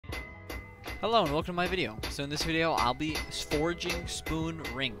Hello and welcome to my video. So in this video I'll be forging spoon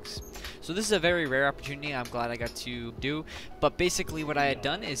rings. So this is a very rare opportunity I'm glad I got to do, but basically what I had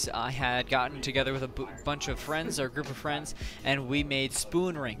done is I had gotten together with a bunch of friends or a group of friends and we made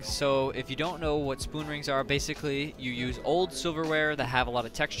spoon rings. So if you don't know what spoon rings are, basically you use old silverware that have a lot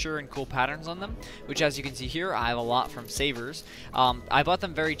of texture and cool patterns on them, which as you can see here I have a lot from Savers. I bought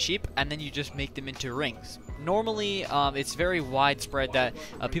them very cheap and then you just make them into rings. Normally it's very widespread that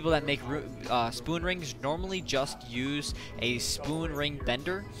people that make spoon rings normally just use a spoon ring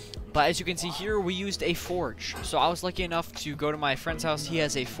bender, but as you can see here we used a forge. So I was lucky enough to go to my friend's house. He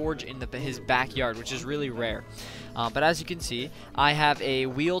has a forge in his backyard, which is really rare. But as you can see, I have a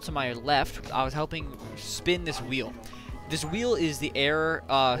wheel to my left. I was helping spin this wheel. This wheel is the air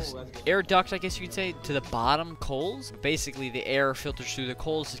duct, I guess you could say, to the bottom coals. Basically, the air filters through the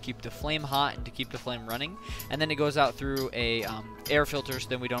coals to keep the flame hot and to keep the flame running, and then it goes out through a air filter, so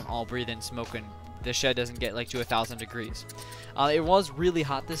then we don't all breathe in smoke and the shed doesn't get like to 1,000 degrees. It was really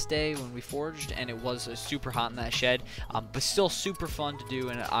hot this day when we forged, and it was super hot in that shed, but still super fun to do,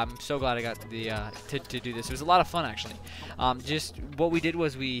 and I'm so glad I got to do this. It was a lot of fun actually. Just what we did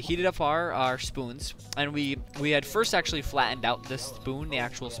was we heated up our spoons, and we had first actually flattened out the spoon, the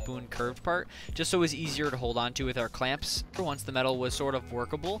actual spoon curved part, just so it was easier to hold on to with our clamps. Once the metal was sort of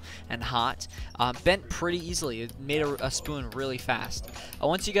workable and hot, bent pretty easily. It made a spoon really fast.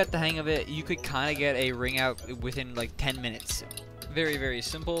 Once you got the hang of it, you could kind of get a ring out within like 10 minutes. Very, very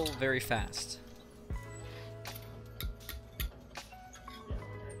simple, very fast.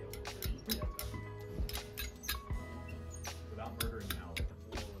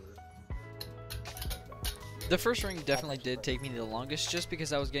 The first ring definitely did take me the longest just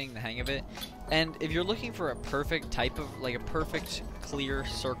because I was getting the hang of it. And if you're looking for a perfect type of, like a perfect clear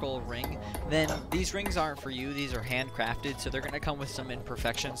circle ring, then these rings aren't for you. These are handcrafted, so they're going to come with some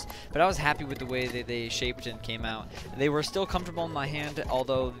imperfections. But I was happy with the way that they shaped and came out. They were still comfortable in my hand,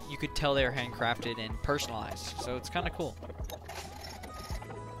 although you could tell they were handcrafted and personalized. So it's kind of cool.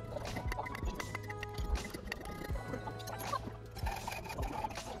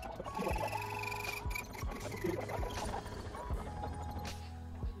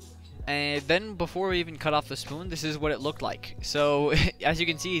 And then before we even cut off the spoon, this is what it looked like. So as you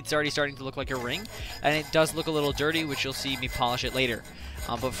can see, it's already starting to look like a ring, and it does look a little dirty, which you'll see me polish it later.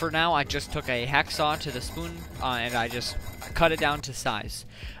 But for now, I just took a hacksaw to the spoon and I just cut it down to size.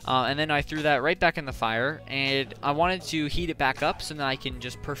 And then I threw that right back in the fire, and I wanted to heat it back up so that I can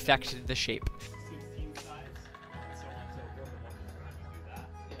just perfect the shape.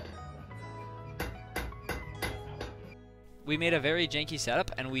 We made a very janky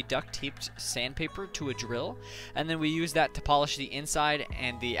setup, and we duct taped sandpaper to a drill, and then we used that to polish the inside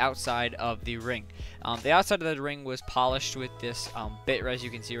and the outside of the ring. The outside of the ring was polished with this bit, as you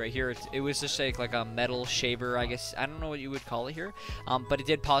can see right here. It was just like a metal shaver, I guess. I don't know what you would call it here, but it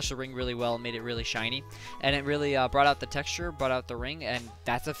did polish the ring really well and made it really shiny, and it really brought out the texture, brought out the ring, and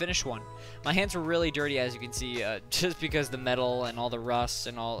that's a finished one. My hands were really dirty, as you can see, just because the metal and all the rust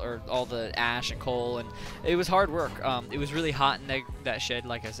and all the ash and coal, and it was hard work. It was really hot in that shed,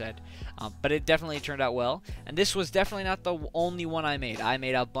 like I said, but it definitely turned out well, and this was definitely not the only one I made. I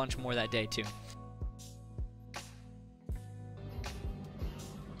made a bunch more that day too.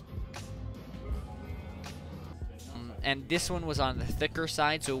 And this one was on the thicker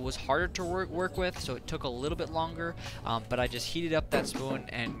side, so it was harder to work with, so it took a little bit longer, but I just heated up that spoon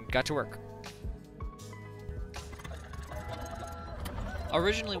and got to work.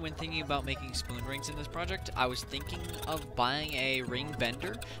 Originally, when thinking about making spoon rings in this project, I was thinking of buying a ring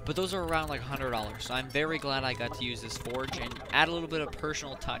bender, but those are around like $100, so I'm very glad I got to use this forge and add a little bit of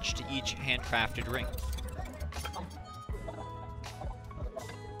personal touch to each handcrafted ring.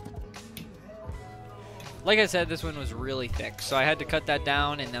 Like I said, this one was really thick, so I had to cut that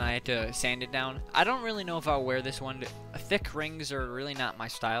down and then I had to sand it down. I don't really know if I'll wear this one. Thick rings are really not my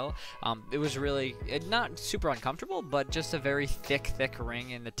style. It was really not super uncomfortable, but just a very thick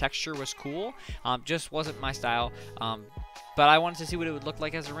ring, and the texture was cool. Just wasn't my style. But I wanted to see what it would look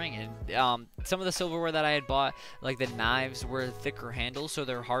like as a ring, and some of the silverware that I had bought, like the knives, were thicker handles, so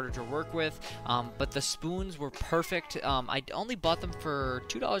they're harder to work with, but the spoons were perfect. I only bought them for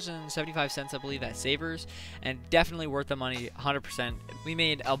 $2.75, I believe, at Savers, and definitely worth the money, 100%. We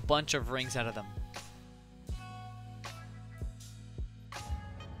made a bunch of rings out of them.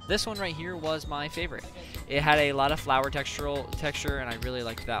 This one right here was my favorite. It had a lot of flower texture, and I really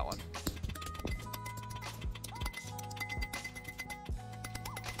liked that one.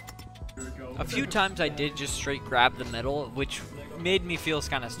 A few times I did just straight grab the metal, which made me feel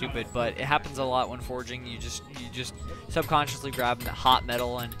kind of stupid, but it happens a lot when forging. You just subconsciously grab the hot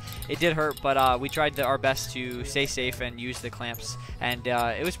metal, and it did hurt, but we tried our best to stay safe and use the clamps, and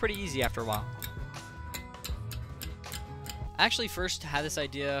it was pretty easy after a while. I actually first had this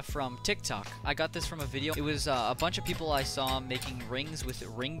idea from TikTok. I got this from a video. It was a bunch of people I saw making rings with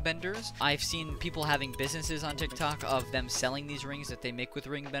ring benders. I've seen people having businesses on TikTok of them selling these rings that they make with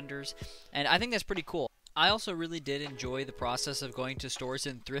ring benders, and I think that's pretty cool. I also really did enjoy the process of going to stores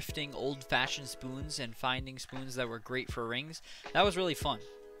and thrifting old-fashioned spoons and finding spoons that were great for rings. That was really fun.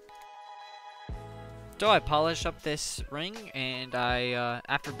 So I polished up this ring, and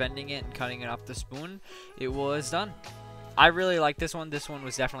after bending it and cutting it off the spoon, it was done. I really like this one. This one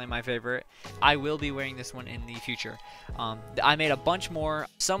was definitely my favorite. I will be wearing this one in the future. I made a bunch more,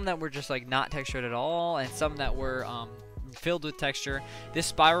 some that were just like not textured at all, and some that were filled with texture. This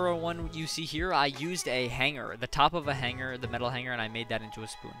spiral one you see here, I used a hanger, the top of a hanger, the metal hanger, and I made that into a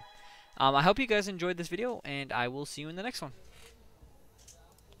spoon. I hope you guys enjoyed this video, and I will see you in the next one.